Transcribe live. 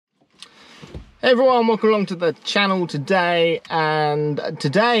Hey everyone, welcome along to the channel today, and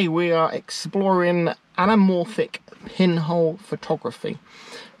today we are exploring anamorphic pinhole photography.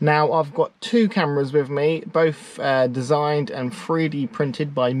 Now I've got two cameras with me, both designed and 3D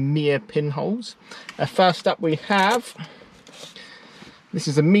printed by pinholes. First up we have, this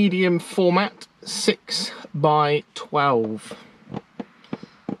is a medium format 6x12.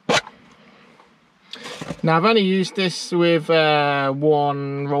 Now I've only used this with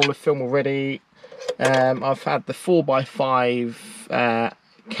one roll of film already. I've had the 4x5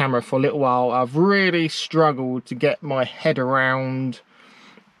 camera for a little while. I've really struggled to get my head around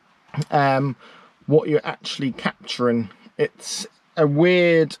what you're actually capturing. It's a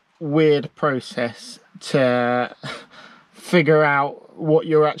weird process to figure out what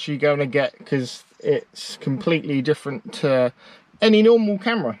you're actually going to get, because it's completely different to any normal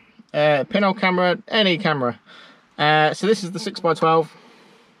camera. Pinhole camera, any camera. So this is the 6x12,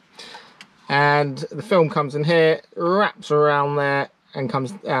 and the film comes in here, wraps around there, and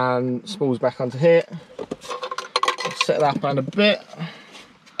comes and spools back onto here. Set that up on a bit,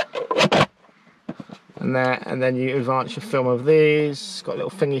 and there, and then you advance your film of these. It's got a little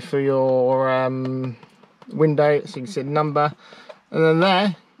thingy for your window, so you can see the number, and then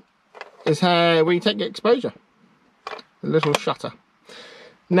there is where you take your exposure, the little shutter.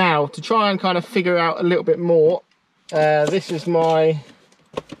 Now, to try and kind of figure out a little bit more, this is the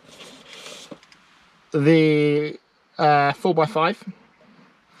 4x5.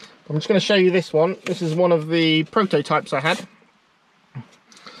 I'm just going to show you this one. This is one of the prototypes I had.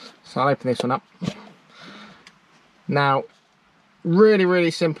 So I'll open this one up. Now,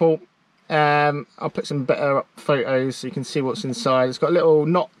 really simple. I'll put some better up photos so you can see what's inside. It's got a little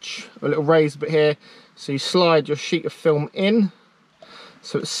notch, a little raised bit here. So you slide your sheet of film in,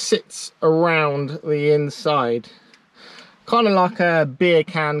 so it sits around the inside, kind of like a beer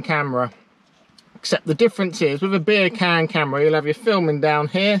can camera, except the difference is with a beer can camera you'll have your filming down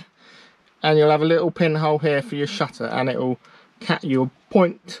here, and you'll have a little pinhole here for your shutter, and it'll you'll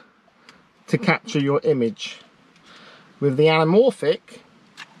point to capture your image. With the anamorphic,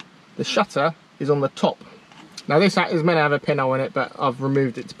 the shutter is on the top. Now this is meant to have a pinhole in it, but I've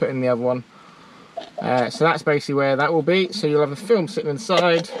removed it to put in the other one. So that's basically where that will be. So you'll have a film sitting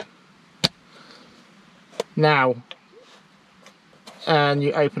inside. Now, and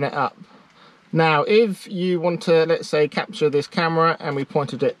you open it up. Now, if you want to, let's say, capture this camera, and we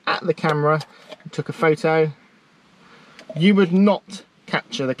pointed it at the camera and took a photo, you would not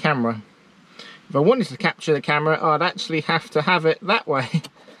capture the camera. If I wanted to capture the camera, I'd actually have to have it that way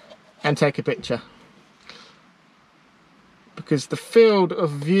and take a picture, because the field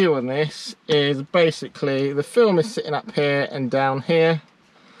of view on this is basically, the film is sitting up here and down here,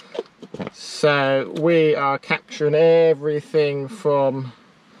 so we are capturing everything from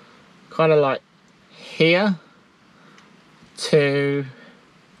kind of like here to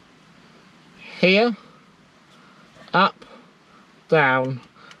here, up, down,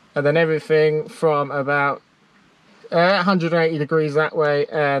 and then everything from about 180 degrees that way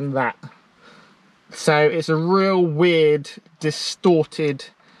and that. So it's a real weird, distorted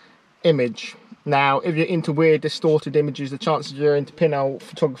image. Now, if you're into weird, distorted images, the chances you're into pinhole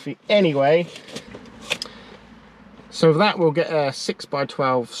photography anyway. So with that, we'll get a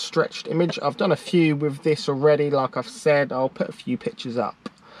 6x12 stretched image. I've done a few with this already, like I've said. I'll put a few pictures up.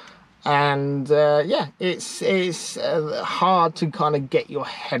 And yeah, it's hard to kind of get your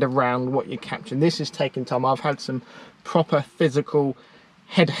head around what you're capturing. This is taking time. I've had some proper physical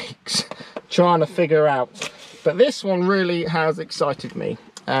headaches trying to figure out, but this one really has excited me,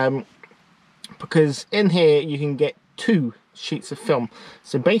 because in here you can get two sheets of film.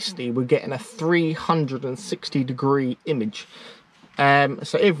 So basically we're getting a 360 degree image.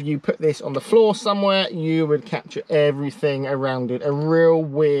 So if you put this on the floor somewhere, you would capture everything around it. A real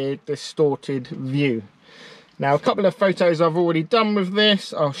weird, distorted view. Now, a couple of photos I've already done with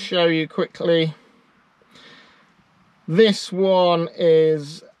this, I'll show you quickly. This one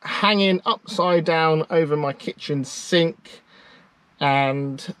is hanging upside down over my kitchen sink,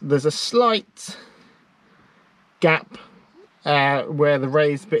 and there's a slight gap where the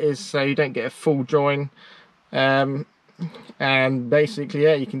raised bit is, so you don't get a full join. And basically,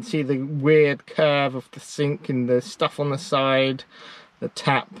 yeah, you can see the weird curve of the sink and the stuff on the side, the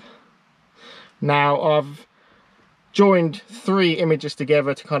tap. Now I've joined three images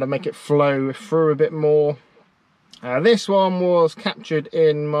together to kind of make it flow through a bit more. This one was captured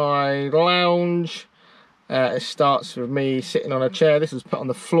in my lounge. It starts with me sitting on a chair. This was put on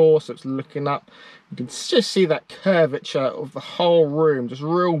the floor, so it's looking up. You can just see that curvature of the whole room, just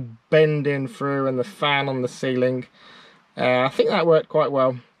real bending through, and the fan on the ceiling. I think that worked quite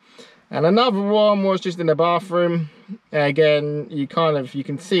well. And another one was just in the bathroom. Again, you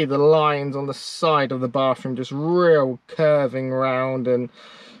can see the lines on the side of the bathroom, just real curving round. And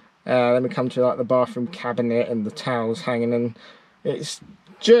then we come to like the bathroom cabinet and the towels hanging, and it's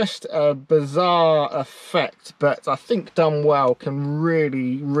just a bizarre effect, but I think done well can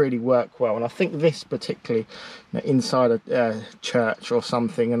really work well. And I think this particularly, inside a church or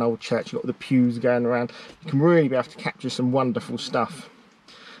something, an old church, you've got the pews going around, you can really be able to capture some wonderful stuff.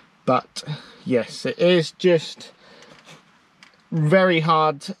 But yes, it is just very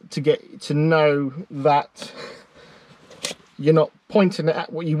hard to get to know that you're not pointing it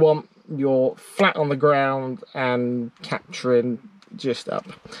at what you want, you're flat on the ground and capturing just up.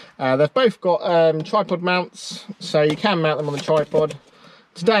 They've both got tripod mounts, so you can mount them on the tripod.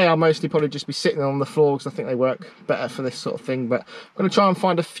 Today I'll mostly probably just be sitting on the floor because I think they work better for this sort of thing, but I'm going to try and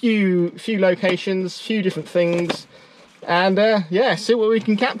find a few locations, few different things, and yeah, see what we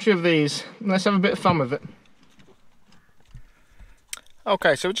can capture of these. Let's have a bit of fun with it.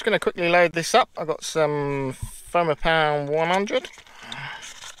 Okay, so we're just going to quickly load this up. I've got some Fomapan 100.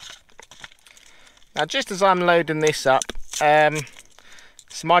 Now, just as I'm loading this up,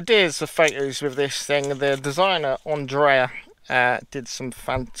 some ideas for photos with this thing. The designer Andrea did some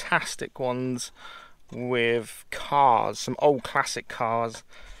fantastic ones with cars, some old classic cars,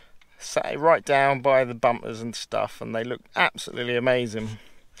 set it right down by the bumpers and stuff, and they look absolutely amazing.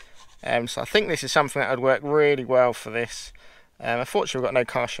 So I think this is something that would work really well for this. Unfortunately, we've got no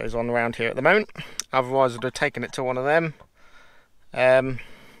car shows on around here at the moment, otherwise I would have taken it to one of them.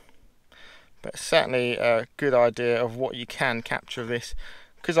 But certainly a good idea of what you can capture of this,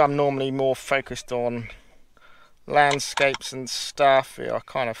 because I'm normally more focused on landscapes and stuff. I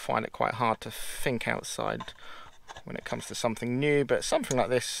kind of find it quite hard to think outside when it comes to something new, but something like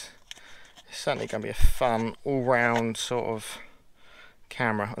this is certainly going to be a fun all-round sort of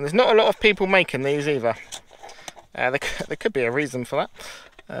camera. And there's not a lot of people making these either. There could be a reason for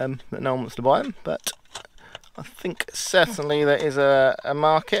that no one wants to buy them, but I think certainly there is a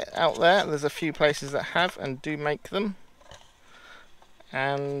market out there. There's a few places that have and do make them,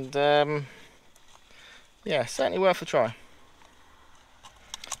 and yeah, certainly worth a try.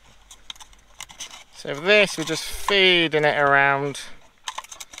 So for this, we're just feeding it around.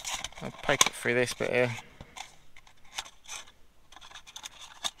 I'll poke it through this bit here.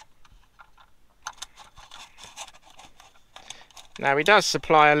 Now, he does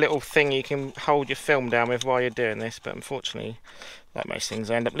supply a little thing you can hold your film down with while you're doing this, but unfortunately, like most things,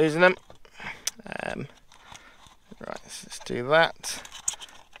 I end up losing them. Right, so let's do that.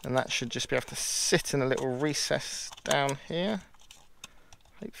 And that should just be able to sit in a little recess down here,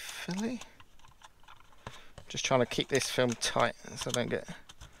 hopefully. Just trying to keep this film tight so I don't get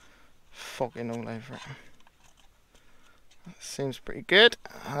fogging all over it. That seems pretty good.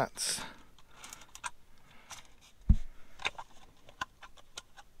 That's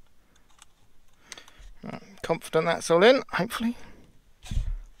right, confident that's all in, hopefully.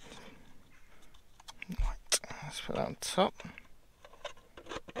 Right, let's put that on top.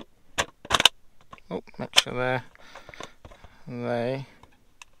 Oh, make sure they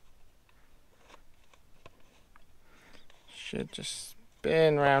should just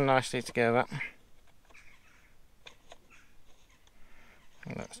spin around nicely together.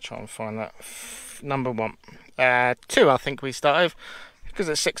 And let's try and find that number one. 2, I think we start with. Because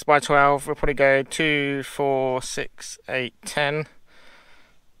it's 6 by 12, we'll probably go 2, 4, 6, 8, 10.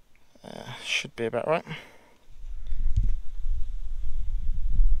 Should be about right.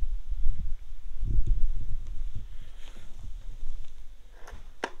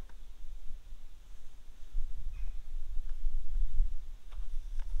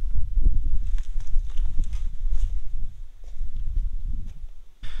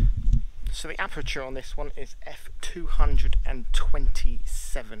 So the aperture on this one is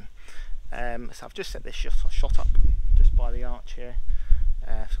f227. So I've just set this shot up just by the arch here. So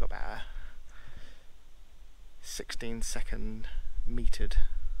I've got about a 16-second metered,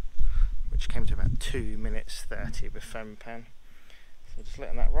 which came to about 2 minutes 30 with Fomapan. So just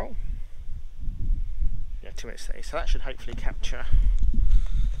letting that roll. Yeah, 2 minutes 30. So that should hopefully capture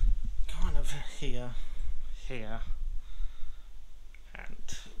kind of here,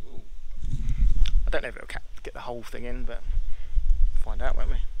 and I don't know if it'll get the whole thing in, but we'll find out, won't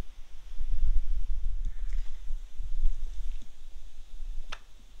we?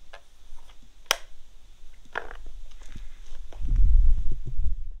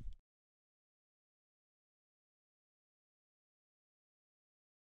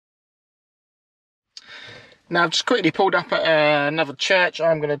 Now I've just quickly pulled up at another church.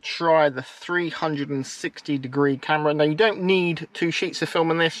 I'm going to try the 360-degree camera. Now you don't need 2 sheets of film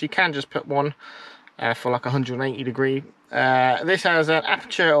on this, you can just put one for like 180-degree. This has an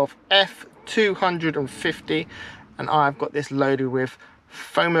aperture of f250 and I've got this loaded with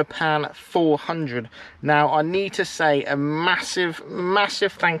Fomapan 400. Now I need to say a massive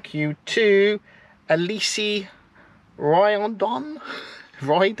thank you to Allysse Riordan.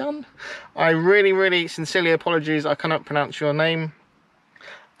 I really sincerely apologize, I cannot pronounce your name.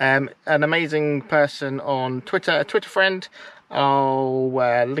 An amazing person on Twitter, a Twitter friend. I'll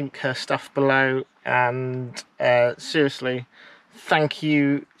link her stuff below, and seriously, thank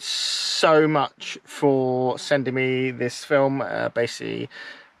you so much for sending me this film. Basically,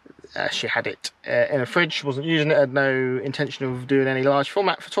 she had it in a fridge, she wasn't using it, had no intention of doing any large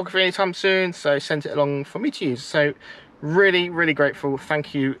format photography anytime soon, so sent it along for me to use. So really grateful,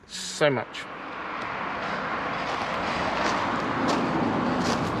 thank you so much.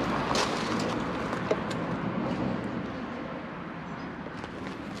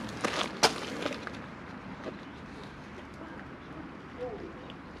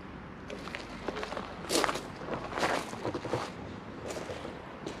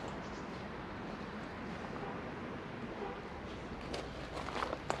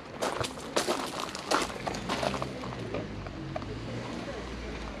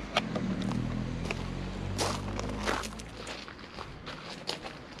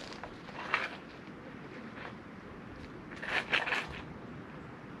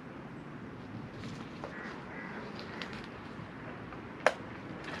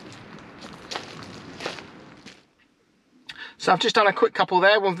 So I've just done a quick couple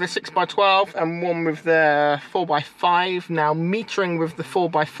there, one with the 6x12 and one with the 4x5. Now metering with the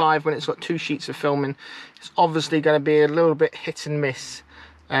 4x5 when it's got 2 sheets of film in, it's obviously going to be a little bit hit and miss,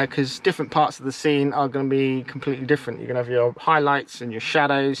 because different parts of the scene are going to be completely different. You're going to have your highlights and your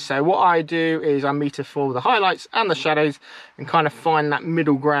shadows. So what I do is I meter for the highlights and the shadows and kind of find that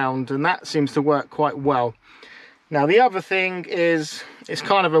middle ground, and that seems to work quite well. Now the other thing is it's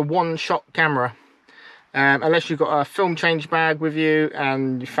kind of a one-shot camera. Unless you've got a film change bag with you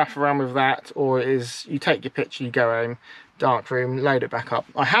and you faff around with that, or it is you take your picture, you go home, dark room, load it back up.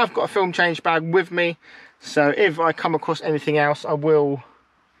 I have got a film change bag with me, so if I come across anything else I will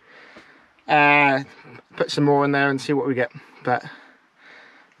put some more in there and see what we get. But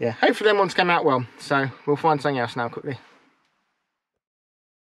yeah, hopefully them ones come out well, so we'll find something else now quickly.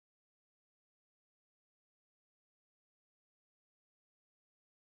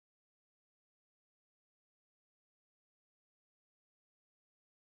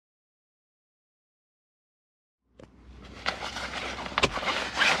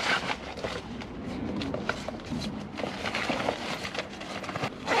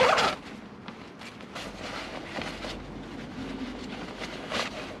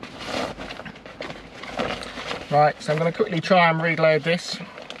 Right, so I'm going to quickly try and reload this.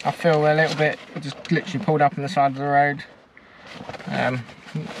 I feel a little bit, I just literally pulled up on the side of the road.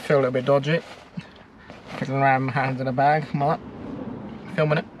 Feel a little bit dodgy. Fiddling around my hands in a bag, I'm like,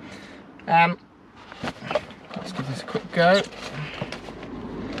 filming it. Let's give this a quick go.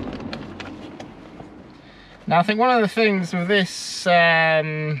 Now I think one of the things with this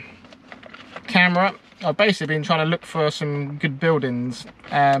camera, I've basically been trying to look for some good buildings.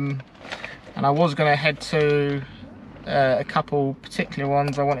 And I was going to head to a couple particular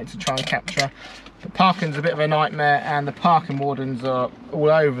ones I wanted to try and capture. But parking's a bit of a nightmare and the parking wardens are all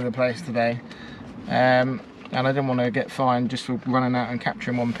over the place today. And I didn't want to get fined just for running out and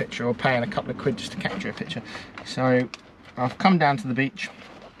capturing one picture or paying a couple of quid just to capture a picture. So I've come down to the beach,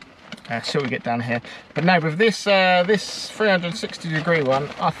 see what we get down here. But no, with this this 360-degree one,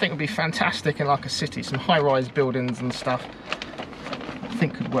 I think would be fantastic in like a city, some high-rise buildings and stuff. I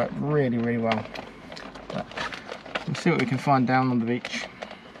think could work really well. But we'll see what we can find down on the beach.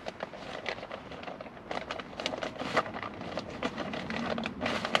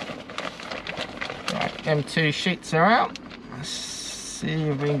 Right, them 2 sheets are out. Let's see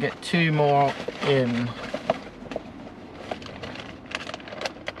if we can get 2 more in.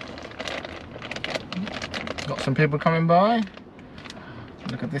 Got some people coming by.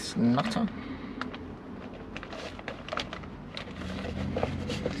 Look at this nutter.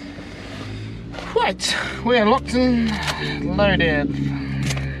 Right, we are locked and loaded.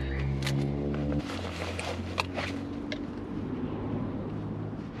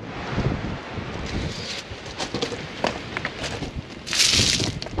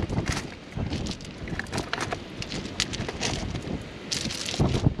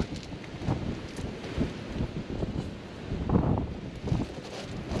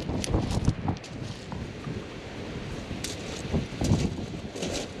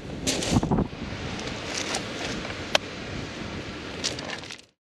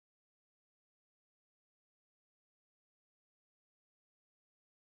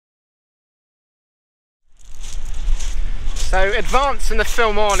 So advancing the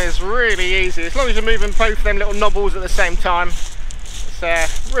film on is really easy, as long as you're moving both of them little knobbles at the same time.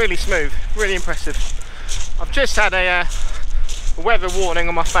 It's really smooth, really impressive. I've just had a weather warning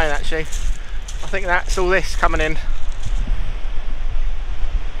on my phone actually. I think that's all this coming in. I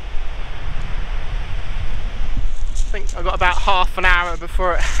think I've got about half an hour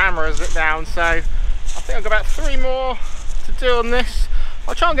before it hammers it down, so I think I've got about 3 more to do on this.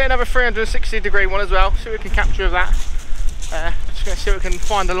 I'll try and get another 360-degree one as well, see what we can capture of that. Just going to see what we can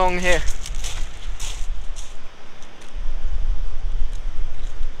find along here.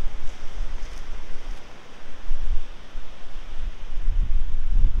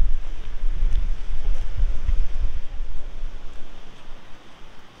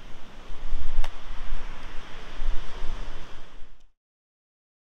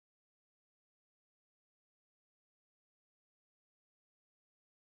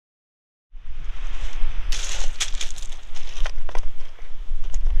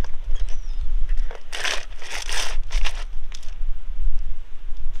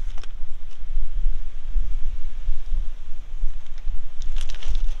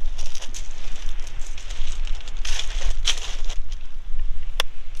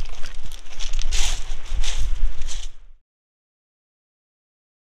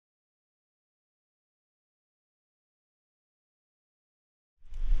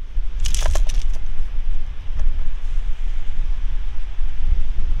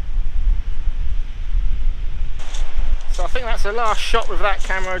 So I think that's the last shot with that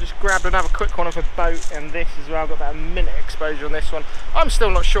camera. I just grabbed another quick one of a boat and this as well. I've got about a minute exposure on this one. I'm still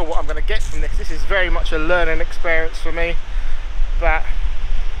not sure what I'm going to get from this. This is very much a learning experience for me, but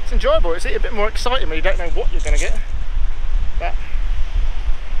it's enjoyable. It's a bit more exciting when you don't know what you're going to get. But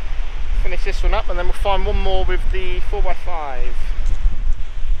finish this one up and then we'll find one more with the 4x5.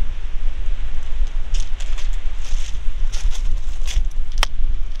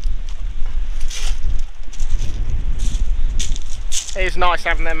 It is nice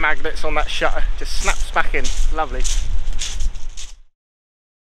having them magnets on that shutter, just snaps back in, lovely.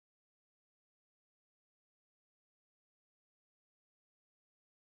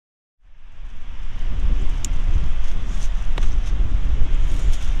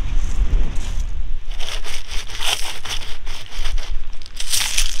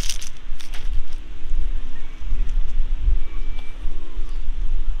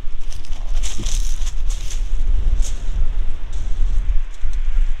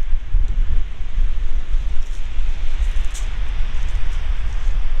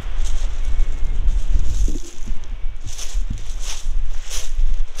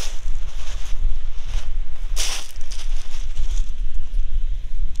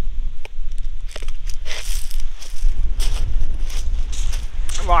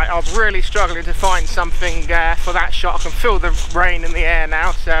 Right, I was really struggling to find something for that shot. I can feel the rain in the air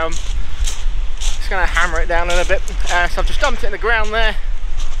now, so I'm just going to hammer it down a little bit. So I've just dumped it in the ground there.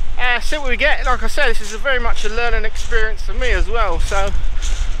 See what we get. Like I said, this is very much a learning experience for me as well, so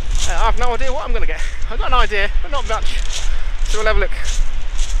I have no idea what I'm going to get. I've got an idea, but not much. So we'll have a look.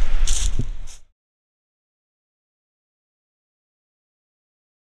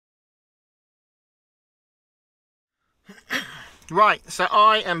 Right, so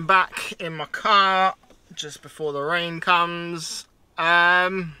I am back in my car just before the rain comes.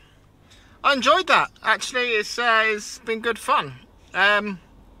 I enjoyed that, actually. It's been good fun.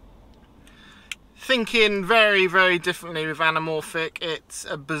 Thinking very, very differently with Anamorphic. It's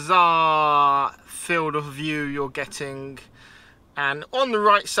a bizarre field of view you're getting, and on the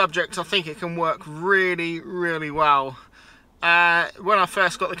right subject I think it can work really, really well. When I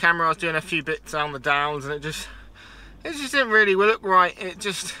first got the camera I was doing a few bits on the downs and it just didn't really look right.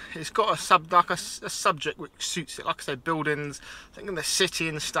 It's got a subject which suits it. Like I say, buildings, I think in the city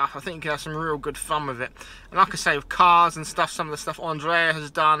and stuff, I think you can have some real good fun with it. And like I say, with cars and stuff, some of the stuff Andrea has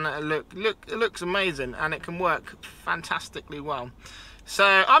done, it looks amazing and it can work fantastically well. So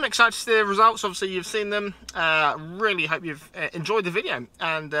I'm excited to see the results. Obviously you've seen them. Really hope you've enjoyed the video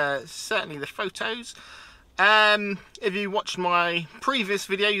and certainly the photos. If you watched my previous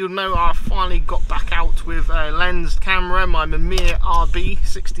video, you'll know I finally got back out with a lensed camera, my Mamiya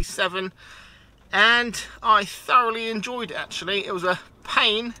RB67, and I thoroughly enjoyed it. Actually, it was a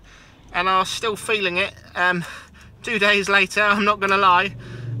pain and I was still feeling it 2 days later, I'm not gonna lie,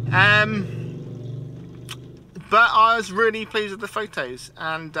 but I was really pleased with the photos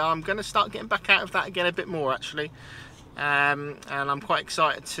and I'm gonna start getting back out of that again a bit more actually. And I'm quite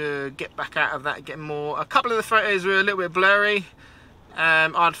excited to get back out of that and get more. A couple of the photos were a little bit blurry.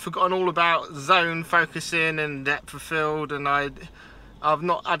 I'd forgotten all about zone focusing and depth of field, and I've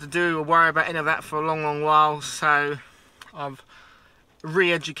not had to do or worry about any of that for a long while, so I've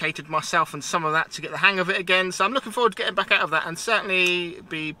re-educated myself and some of that to get the hang of it again, so I'm looking forward to getting back out of that, and certainly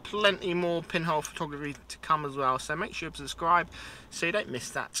be plenty more pinhole photography to come as well. So make sure you subscribe so you don't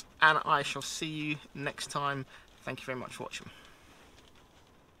miss that, and I shall see you next time. Thank you very much for watching.